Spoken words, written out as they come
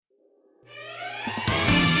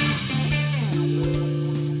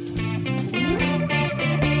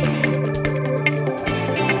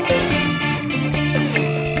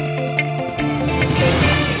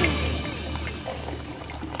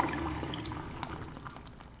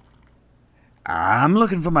I'm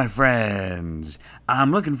looking for my friends.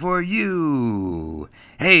 I'm looking for you.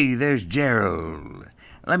 Hey, there's Gerald.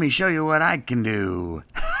 Let me show you what I can do.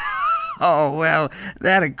 Oh, well,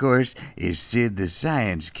 that, of course, is Sid the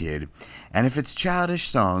Science Kid. And if it's childish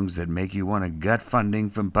songs that make you want to gut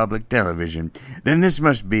funding from public television, then this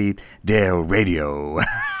must be Dale Radio.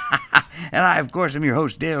 And I, of course, am your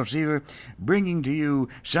host, Dale Seaver, bringing to you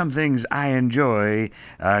some things I enjoy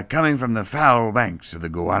coming from the foul banks of the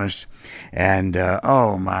Gowanus. And,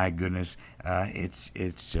 oh my goodness,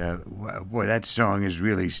 boy, that song is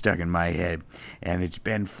really stuck in my head, and it's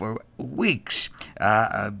been for weeks.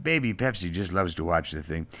 Baby Pepsi just loves to watch the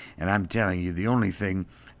thing, and I'm telling you, the only thing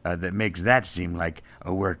that makes that seem like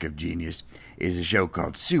a work of genius is a show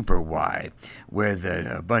called Super Y, where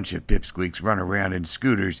a bunch of pipsqueaks run around in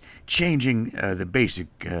scooters, changing the basic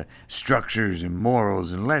structures and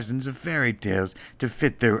morals and lessons of fairy tales to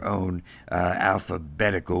fit their own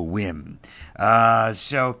alphabetical whim. It's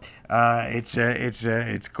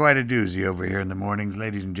quite a doozy over here in the mornings,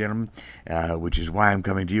 ladies and gentlemen, which is why I'm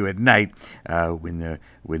coming to you at night when the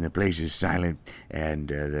place is silent and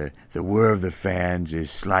the whir of the fans is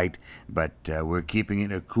slight, but we're keeping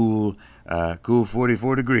it a cool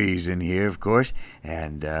 44 degrees in here, of course,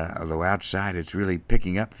 and although outside it's really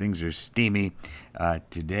picking up, things are steamy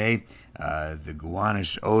today. The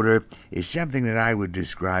Gowanus odor is something that I would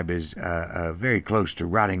describe as very close to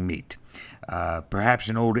rotting meat. Perhaps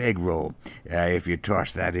an old egg roll, if you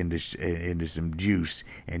toss that into some juice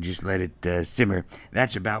and just let it simmer.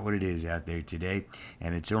 That's about what it is out there today,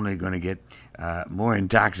 and it's only going to get more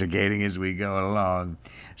intoxicating as we go along.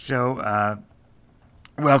 So,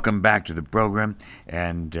 welcome back to the program,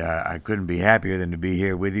 and I couldn't be happier than to be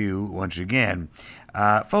here with you once again.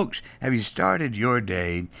 Folks, have you started your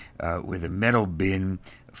day with a metal bin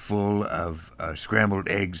full of scrambled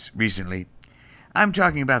eggs recently? I'm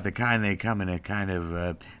talking about the kind they come in a kind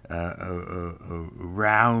of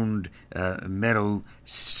round metal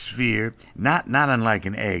sphere, not unlike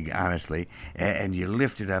an egg, honestly, and you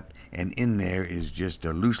lift it up, and in there is just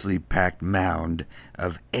a loosely packed mound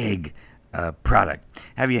of egg product.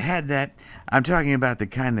 Have you had that? I'm talking about the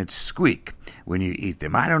kind that squeak when you eat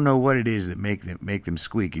them. I don't know what it is that make them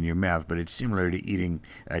squeak in your mouth, but it's similar to eating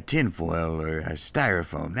a tinfoil or a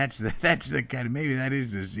styrofoam. That's the kind of, maybe that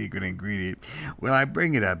is the secret ingredient. Well, I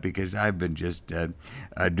bring it up because I've been just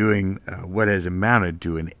doing what has amounted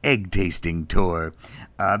to an egg tasting tour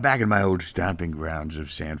back in my old stomping grounds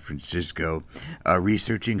of San Francisco,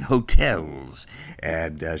 researching hotels,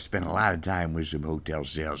 and spent a lot of time with some hotel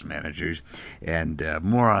sales managers, and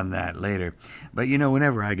more on that later. But you know,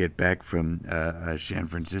 whenever I get back from San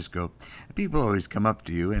Francisco, people always come up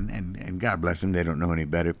to you, and God bless them, they don't know any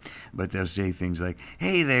better, but they'll say things like,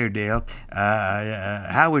 "Hey there, Dale,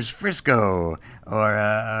 how was Frisco?"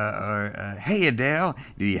 Or "Hey, Dale,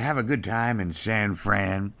 did you have a good time in San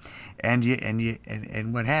Fran?" And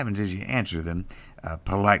what happens is you answer them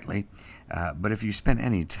politely, but if you spend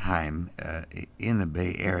any time in the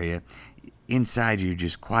Bay Area, inside you're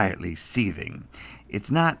just quietly seething. It's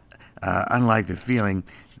not unlike the feeling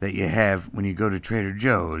that you have when you go to Trader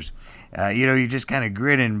Joe's. You just kind of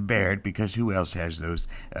grin and bear it, because who else has those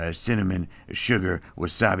cinnamon, sugar,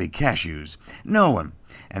 wasabi cashews? No one.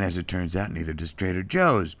 And as it turns out, neither does Trader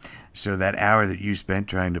Joe's. So that hour that you spent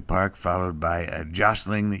trying to park, followed by a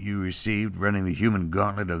jostling that you received running the human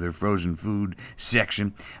gauntlet of their frozen food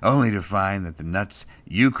section, only to find that the nuts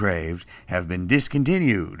you craved have been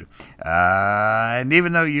discontinued. And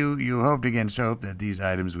even though you hoped against hope that these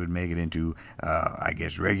items would make it into,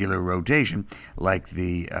 regular rotation, like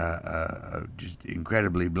the just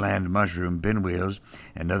incredibly bland mushroom pinwheels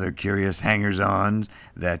and other curious hangers-ons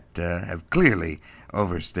that have clearly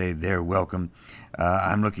overstayed their welcome,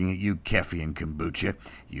 I'm looking at you, Keffy and Kombucha,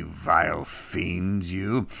 you vile fiends,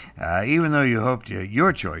 you. Even though you hoped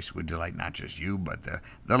your choice would delight not just you, but the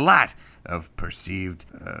lot of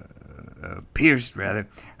pierced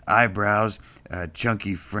eyebrows,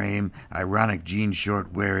 chunky frame, ironic jean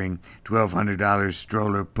short wearing, $1,200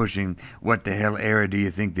 stroller pushing, what the hell era do you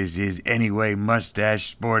think this is anyway, mustache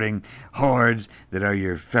sporting hordes that are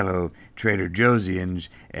your fellow Trader Joesians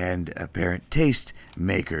and apparent taste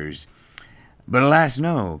makers. But alas,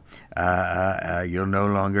 no, you'll no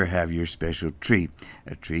longer have your special treat,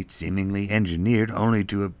 a treat seemingly engineered only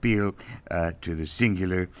to appeal to the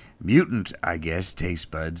singular, mutant, I guess,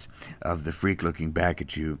 taste buds of the freak looking back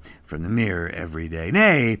at you from the mirror every day.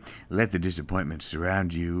 Nay, let the disappointment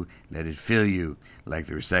surround you, let it fill you like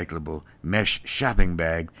the recyclable mesh shopping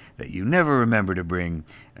bag that you never remember to bring,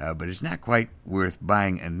 but it's not quite worth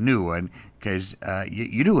buying a new one, because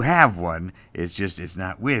you do have one. It's just it's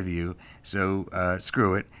not with you. So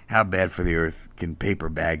screw it. How bad for the earth can paper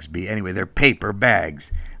bags be? Anyway, they're paper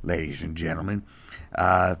bags, ladies and gentlemen.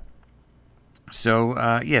 Yes,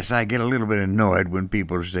 I get a little bit annoyed when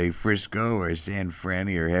people say Frisco or San Fran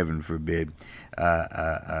or heaven forbid,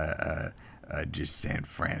 just San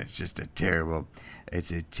Fran. It's just a terrible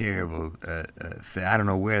thing. I don't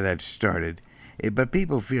know where that started, but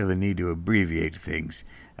people feel the need to abbreviate things.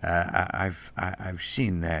 I've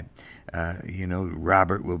seen that.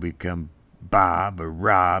 Robert will become Bob or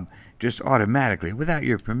Rob just automatically without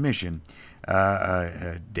your permission.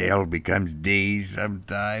 Dale becomes D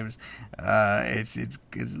sometimes. It's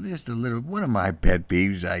just a little one of my pet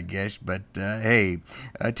peeves, I guess. But hey,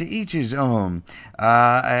 to each his own.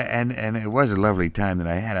 And it was a lovely time that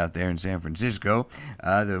I had out there in San Francisco.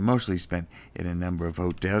 They were mostly spent in a number of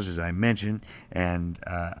hotels, as I mentioned, and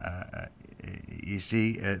you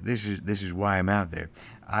see, this is why I'm out there.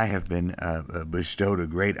 I have been bestowed a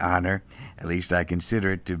great honor, at least I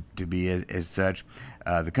consider it to be as such.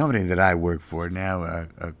 The company that I work for now,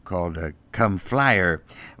 called Come Flyer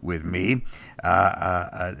with Me,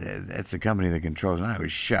 that's the company that controls, and I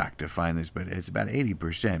was shocked to find this, but it's about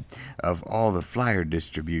 80% of all the flyer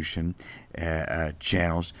distribution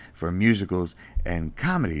channels for musicals and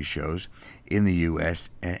comedy shows in the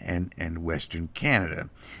U.S. and Western Canada.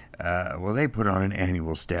 Well, they put on an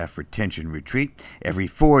annual staff retention retreat every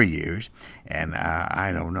 4 years, and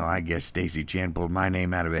I don't know. I guess Stacy Chan pulled my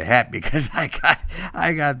name out of a hat because I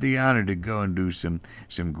got the honor to go and do some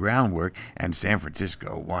groundwork, and San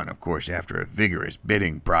Francisco won, of course, after a vigorous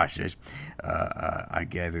bidding process. I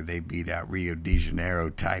gather they beat out Rio de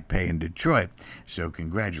Janeiro, Taipei, and Detroit. So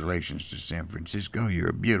congratulations to San Francisco.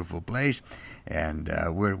 You're a beautiful place, and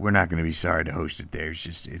we're not going to be sorry to host it there.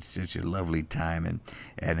 It's such a lovely time,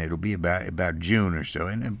 and it'll be about June or so.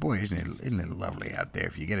 And boy, isn't it lovely out there?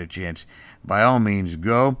 If you get a chance, by all means,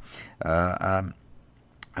 go.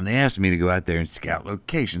 And they asked me to go out there and scout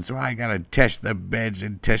locations, so I got to test the beds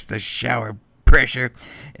and test the shower pressure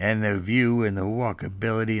and the view and the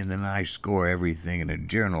walkability, and then I score everything in a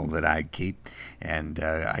journal that I keep, and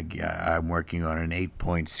I'm working on an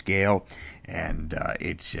 8-point scale, and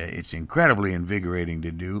it's incredibly invigorating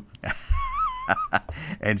to do.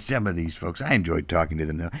 And some of these folks, I enjoyed talking to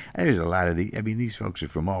them. Now, there's a lot of these folks are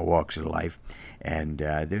from all walks of life, and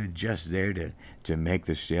they're just there to make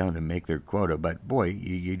the sale and to make their quota. But boy,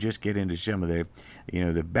 you just get into some of their,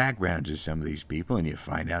 the backgrounds of some of these people, and you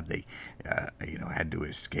find out they, had to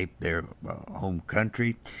escape their home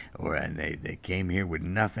country, and they came here with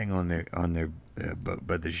nothing on their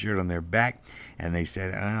but the shirt on their back, and they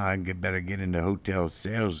said, I better get into hotel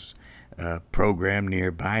sales program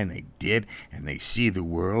nearby, and they did, and they see the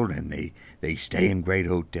world, and they stay in great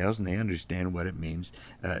hotels, and they understand what it means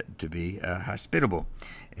to be hospitable,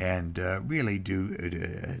 and really do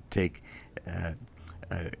take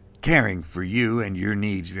caring for you and your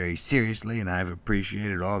needs very seriously. And I've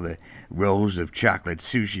appreciated all the rolls of chocolate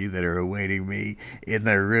sushi that are awaiting me in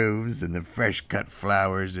their rooms, and the fresh cut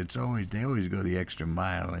flowers. They always go the extra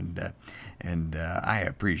mile, and I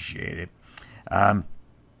appreciate it.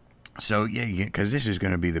 So, because this is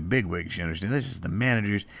going to be the bigwigs, you understand? This is the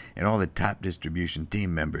managers and all the top distribution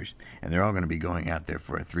team members, and they're all going to be going out there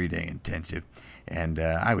for a 3-day intensive. And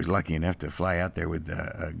I was lucky enough to fly out there with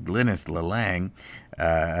Glynis Lalang.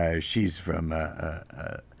 She's from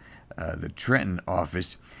the Trenton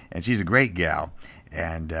office, and she's a great gal.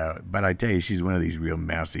 And but I tell you, she's one of these real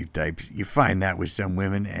mousy types. You find that with some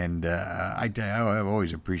women, and I tell you, I've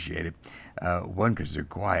always appreciated one, because they're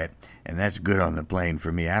quiet, and that's good on the plane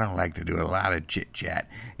for me. I don't like to do a lot of chit chat.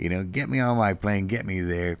 Get me on my plane, get me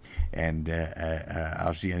there, and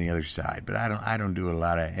I'll see you on the other side. But I don't do a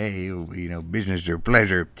lot of business or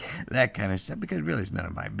pleasure, that kind of stuff, because really it's none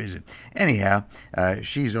of my business. Anyhow,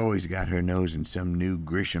 she's always got her nose in some new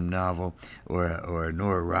Grisham novel or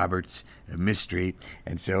Nora Roberts mystery,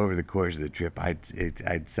 and so over the course of the trip,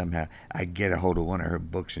 I'd somehow get a hold of one of her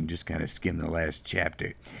books and just kind of skim the last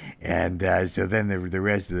chapter, and so then the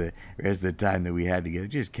rest of the time that we had together,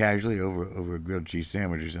 just casually over a grilled cheese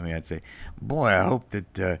sandwich or something, I'd say, "Boy, I hope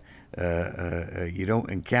that you don't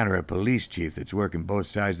encounter a police chief that's working both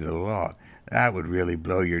sides of the law. That would really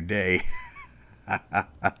blow your day."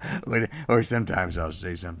 Or sometimes I'll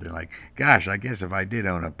say something like, "Gosh, I guess if I did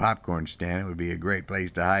own a popcorn stand, it would be a great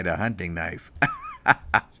place to hide a hunting knife."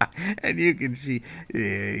 And you can see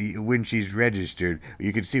when she's registered,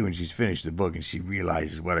 you can see when she's finished the book and she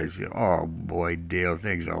realizes what I feel. "Oh boy, Dale,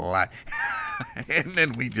 thanks a lot." And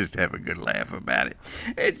then we just have a good laugh about it.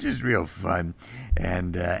 It's just real fun.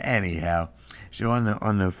 And anyhow, so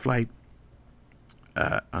on the flight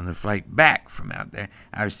on the flight back from out there,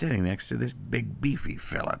 I was sitting next to this big beefy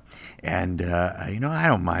fella, and I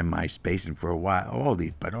don't mind my spacing for a while. All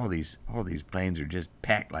these planes are just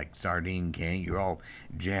packed like sardine can. You're all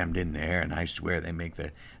jammed in there, and I swear they make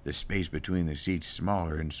the space between the seats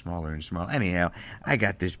smaller and smaller and smaller. Anyhow, I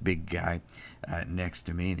got this big guy next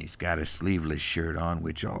to me, and he's got a sleeveless shirt on,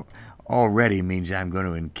 which already means I'm going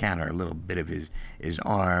to encounter a little bit of his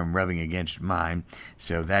arm rubbing against mine.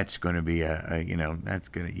 So that's going to be that's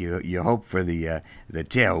going to you hope for the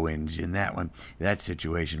tailwinds in that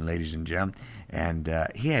situation, ladies and gentlemen. And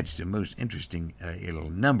he had some most interesting little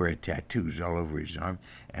number of tattoos all over his arm,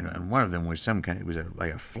 and one of them was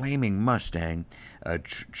like a flaming Mustang,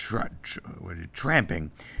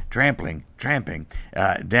 trampling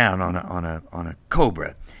down on a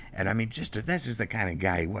cobra. And I mean, this is the kind of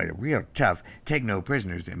guy, real tough, take no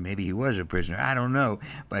prisoners. And maybe he was a prisoner, I don't know,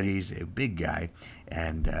 but he's a big guy.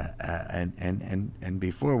 And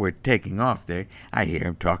before we're taking off there, I hear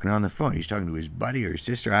him talking on the phone. He's talking to his buddy or his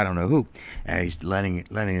sister, I don't know who, and he's letting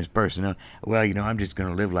his person know. Well, I'm just going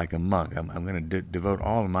to live like a monk. I'm going to devote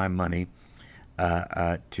all of my money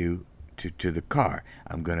to the car.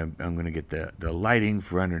 I'm gonna get the lighting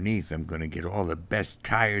for underneath. I'm gonna get all the best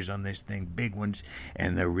tires on this thing, big ones,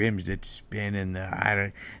 and the rims that spin, and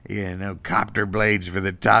the copter blades for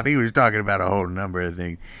the top. He was talking about a whole number of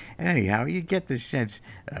things. And anyhow, you get the sense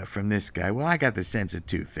from this guy. Well, I got the sense of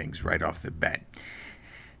two things right off the bat,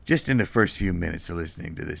 just in the first few minutes of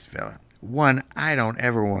listening to this fella. One, I don't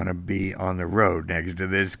ever want to be on the road next to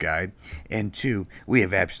this guy. And two, we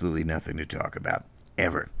have absolutely nothing to talk about.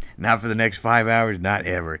 Ever. Not for the next 5 hours, not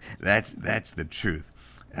ever. That's the truth.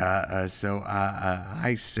 So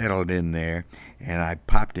I settled in there, and I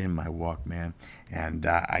popped in my Walkman, and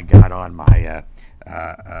I got on my,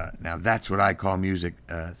 now that's what I call music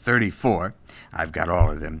 34. I've got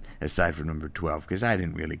all of them, aside from number 12, because I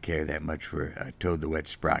didn't really care that much for Toad the Wet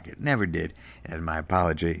Sprocket. Never did. And my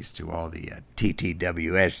apologies to all the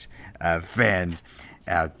TTWS fans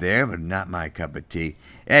out there, but not my cup of tea.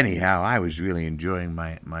 Anyhow, I was really enjoying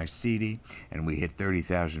my CD, and we hit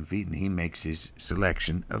 30,000 feet, and he makes his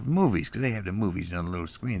selection of movies, because they have the movies on the little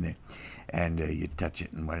screen there, and you touch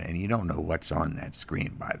it, and you don't know what's on that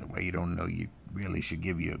screen, by the way. You don't know. You really should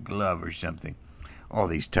give you a glove or something. All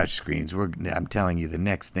these touch screens, I'm telling you, the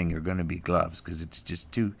next thing are going to be gloves, because it's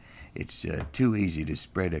just too easy to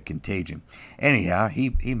spread a contagion. Anyhow, he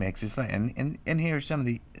makes this, and here are some of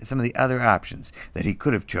the other options that he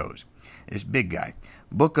could have chose. This big guy,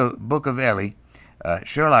 Book of Eli,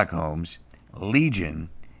 Sherlock Holmes, Legion,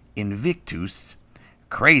 Invictus,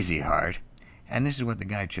 Crazy Heart, and this is what the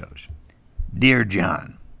guy chose: Dear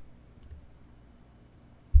John.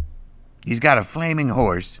 He's got a flaming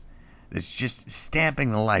horse that's just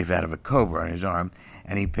stamping the life out of a cobra on his arm,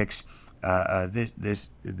 and he picks this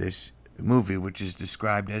movie, which is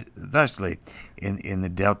described thusly in the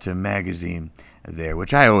Delta magazine there,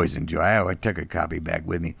 which I always enjoy. I took a copy back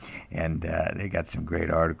with me, and they got some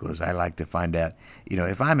great articles. I like to find out,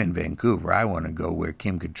 if I'm in Vancouver, I want to go where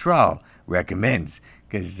Kim Cattrall recommends,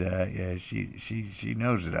 because she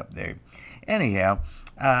knows it up there. Anyhow,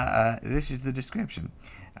 this is the description.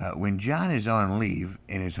 When John is on leave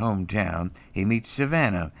in his hometown, he meets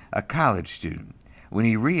Savannah, a college student. When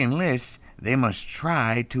he re-enlists, they must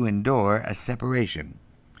try to endure a separation.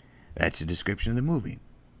 That's a description of the movie.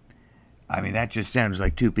 I mean, that just sounds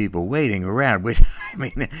like two people waiting around, which,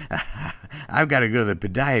 I've got to go to the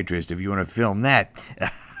podiatrist if you want to film that.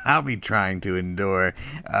 I'll be trying to endure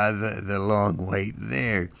the long wait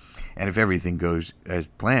there. And if everything goes as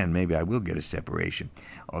planned, maybe I will get a separation,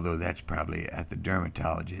 although that's probably at the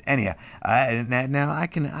dermatologist. Anyhow, now I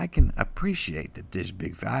can appreciate that this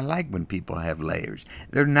big. I like when people have layers.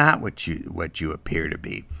 They're not what you appear to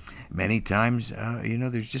be. Many times,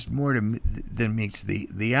 there's just more than meets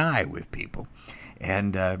the eye with people,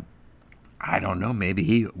 and I don't know. Maybe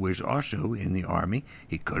he was also in the army.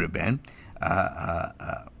 He could have been.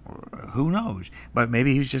 Who knows? But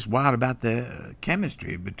maybe he was just wild about the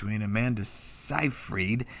chemistry between Amanda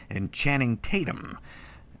Seyfried and Channing Tatum.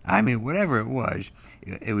 I mean, whatever it was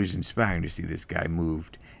inspiring to see this guy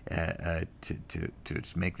moved to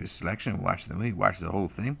make this selection and watch the movie, watch the whole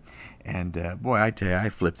thing. And boy, I tell you, I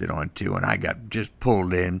flipped it on too, and I got just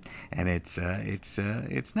pulled in. And it's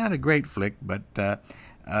not a great flick, but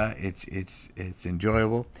it's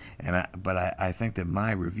enjoyable. But I think that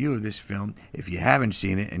my review of this film, if you haven't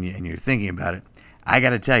seen it and you're thinking about it, I got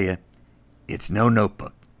to tell you, it's no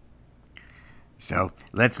Notebook. So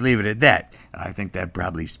let's leave it at that. I think that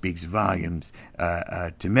probably speaks volumes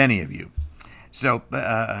to many of you. So,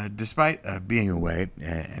 despite being away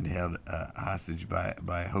and held hostage by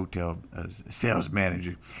a hotel sales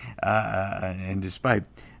manager, and despite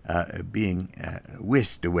being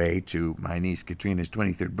whisked away to my niece Katrina's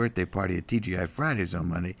 23rd birthday party at TGI Fridays on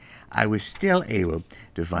Monday, I was still able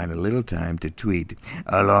to find a little time to tweet,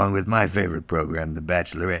 along with my favorite program, The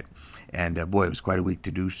Bachelorette. And boy, it was quite a week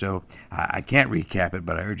to do so. I can't recap it,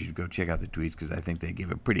 but I urge you to go check out the tweets because I think they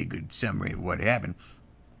give a pretty good summary of what happened.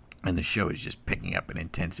 And the show is just picking up in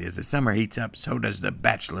intensity. As the summer heats up, so does The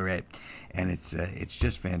Bachelorette. And it's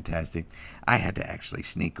just fantastic. I had to actually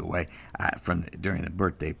sneak away during the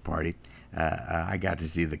birthday party. I got to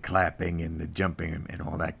see the clapping and the jumping and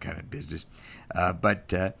all that kind of business.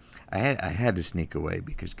 But I had to sneak away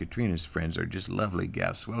because Katrina's friends are just lovely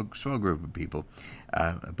gals, swell group of people.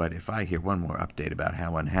 But if I hear one more update about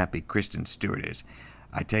how unhappy Kristen Stewart is,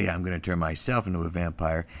 I tell you, I'm going to turn myself into a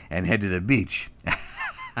vampire and head to the beach.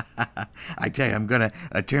 I tell you, I'm going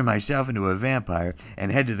to turn myself into a vampire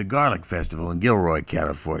and head to the Garlic Festival in Gilroy,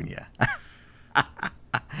 California.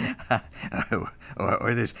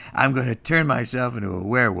 or this, I'm going to turn myself into a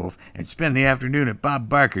werewolf and spend the afternoon at Bob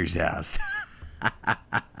Barker's house.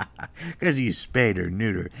 Because he's spayed or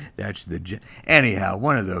neuter. That's anyhow,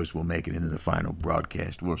 one of those will make it into the final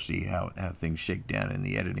broadcast. We'll see how things shake down in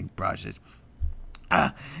the editing process.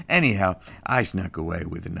 Anyhow, I snuck away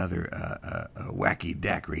with another wacky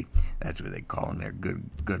daiquiri. That's what they call them there.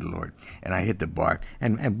 Good Lord. And I hit the bar.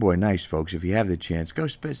 And boy, nice folks. If you have the chance, go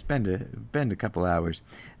spend a couple hours.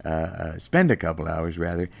 Spend a couple hours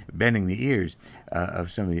rather bending the ears of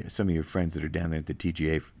some of your friends that are down there at the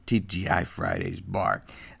TGI Fridays bar.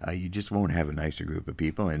 You just won't have a nicer group of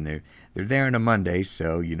people, and they're there on a Monday,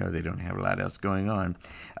 so they don't have a lot else going on.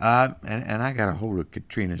 And I got a hold of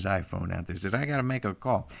Katrina's iPhone out there. Said I got to make a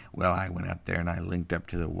call. Well, I went out there and I linked up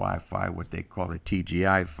to the Wi-Fi, what they call a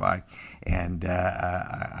TGI-Fi, and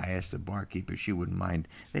I asked the barkeeper if she wouldn't mind.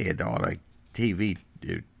 They had all like TV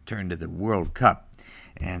turned to the World Cup.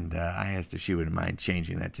 And I asked if she wouldn't mind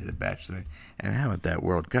changing that to The Bachelor. And how about that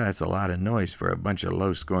World Cup? It's a lot of noise for a bunch of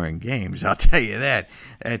low-scoring games. I'll tell you that.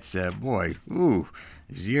 That's,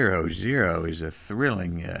 0-0 is a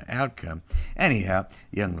thrilling outcome. Anyhow,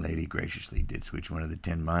 young lady graciously did switch one of the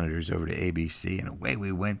 10 monitors over to ABC, and away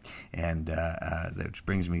we went. And that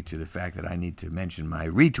brings me to the fact that I need to mention my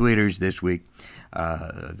retweeters this week,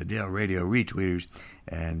 the Dale Radio retweeters.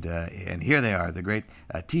 And here they are, the great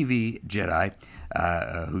TV Jedi,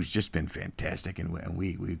 who's just been fantastic, and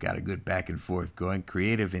we've got a good back and forth going.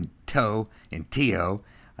 Creative in TO,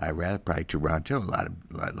 probably Toronto. A lot of,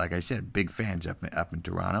 like I said, big fans up in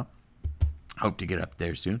Toronto. Hope to get up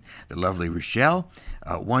there soon. The lovely Rochelle,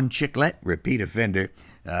 one chicklet, repeat offender.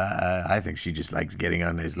 I think she just likes getting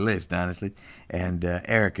on this list, honestly. And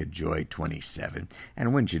Erica Joy 27.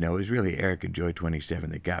 And wouldn't you know, it was really Erica Joy 27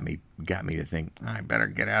 that got me to think, I better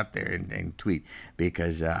get out there and tweet,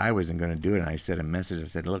 because I wasn't going to do it. And I sent a message. I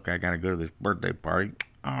said, look, I got to go to this birthday party.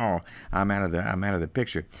 Oh, I'm out of the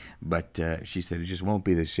picture. But she said it just won't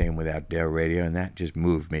be the same without Dale Radio, and that just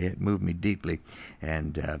moved me. It moved me deeply,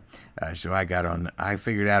 and so I got on. I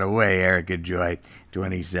figured out a way, Erica Joy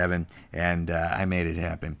 27, and I made it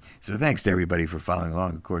happen. So thanks to everybody for following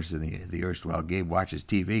along. Of course, the erstwhile Gabe watches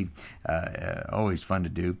TV, always fun to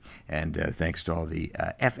do, and thanks to all the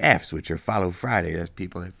FFs, which are Follow Friday. That's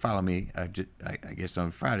people that follow me. I guess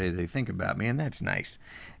on Friday they think about me, and that's nice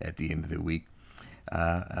at the end of the week.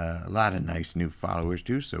 A lot of nice new followers,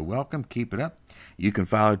 too, so welcome. Keep it up. You can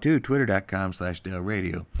follow, too, twitter.com/Dale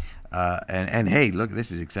Radio. And hey, look, this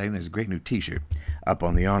is exciting. There's a great new T-shirt up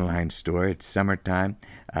on the online store. It's summertime.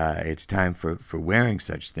 It's time for wearing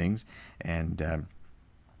such things. And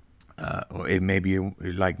or it may be you're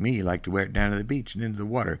like me, you like to wear it down to the beach and into the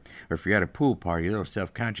water. Or if you're at a pool party, a little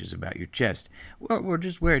self-conscious about your chest, well,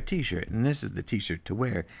 just wear a T-shirt. And this is the T-shirt to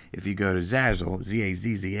wear if you go to Zazzle,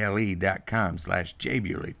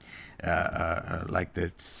 ZAZZLE.com/JBewley, like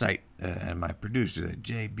the site and my producer,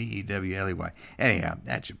 JBEWLEY. Anyhow,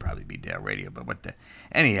 that should probably be Dale Radio, but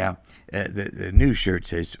anyhow, the new shirt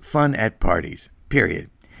says, fun at parties, period.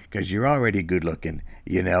 Because you're already good looking,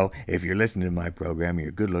 if you're listening to my program,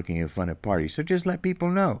 you're good looking and fun at parties. So just let people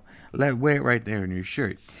know. Wear it right there in your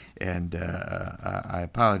shirt. And I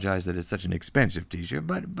apologize that it's such an expensive T-shirt,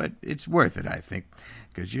 but it's worth it, I think,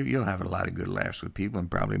 because you'll have a lot of good laughs with people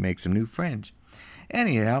and probably make some new friends.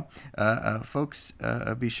 Anyhow, folks,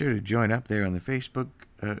 be sure to join up there on the Facebook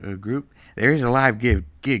group. There is a live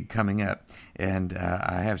gig coming up, and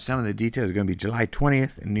I have some of the details. It's going to be July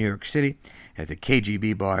 20th in New York City at the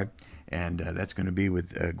KGB bar, and that's going to be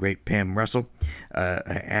with great Pam Russell out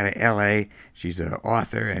of L.A. She's an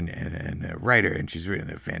author and a writer, and she's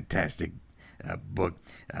written a fantastic book,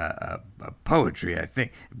 poetry, I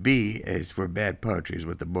think. B is for bad poetry, is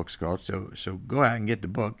what the book's called. So go out and get the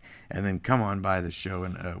book, and then come on by the show,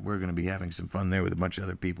 and we're going to be having some fun there with a bunch of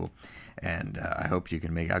other people. And I hope you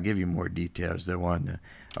can make. I'll give you more details though on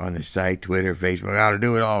the site, Twitter, Facebook. I'll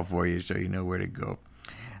do it all for you, so you know where to go.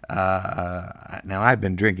 Now, I've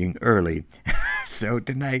been drinking early, so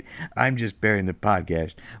tonight I'm just bearing the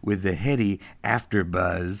podcast with the heady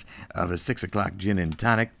afterbuzz of a 6 o'clock gin and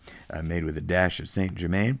tonic made with a dash of Saint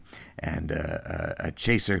Germain and a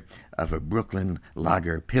chaser of a Brooklyn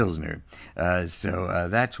Lager Pilsner. So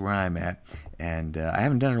that's where I'm at. And I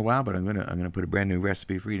haven't done it in a while, but I'm gonna put a brand new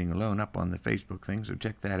recipe for eating alone up on the Facebook thing, so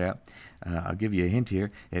check that out. I'll give you a hint here.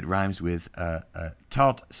 It rhymes with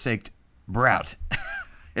talt sekt brout.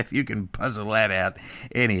 If you can puzzle that out.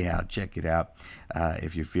 Anyhow, check it out.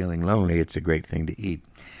 If you're feeling lonely, it's a great thing to eat.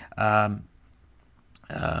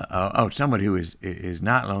 Someone who is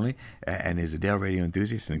not lonely and is a Dell Radio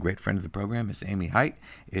enthusiast and a great friend of the program is Amy Height.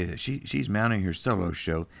 She's mounting her solo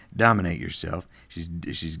show, Dominate Yourself.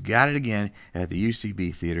 She's got it again at the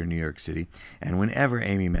UCB Theater in New York City. And whenever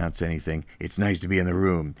Amy mounts anything, it's nice to be in the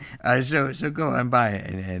room. So go on by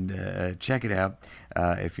and check it out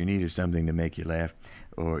if you need something to make you laugh,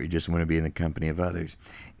 or you just want to be in the company of others.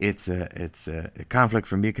 It's a conflict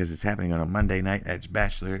for me because it's happening on a Monday night. That's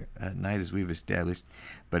Bachelor night, as we've established.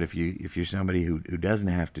 But if you're somebody who doesn't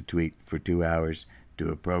have to tweet for 2 hours to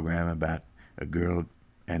a program about a girl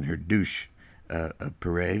and her douche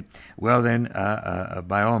parade, well then,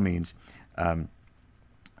 by all means,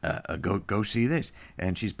 go see this.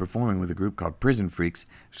 And she's performing with a group called Prison Freaks,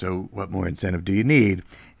 so what more incentive do you need?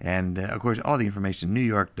 And of course, all the information,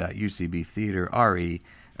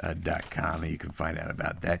 newyork.ucbtheaterre.com, and you can find out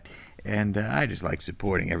about that. And I just like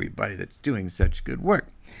supporting everybody that's doing such good work.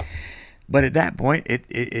 But at that point,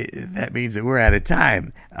 that means that we're out of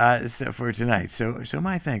time for tonight. So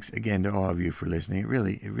my thanks again to all of you for listening. It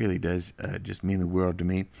really does just mean the world to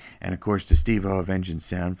me. And of course to Steve-O of Engine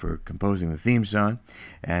Sound for composing the theme song.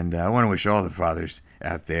 And I want to wish all the fathers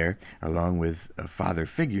out there, along with father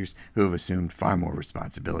figures who have assumed far more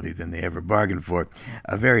responsibility than they ever bargained for,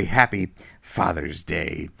 a very happy Father's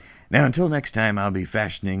Day. Now, until next time, I'll be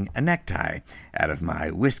fashioning a necktie out of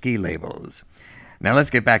my whiskey labels. Now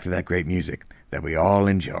let's get back to that great music that we all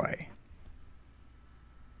enjoy.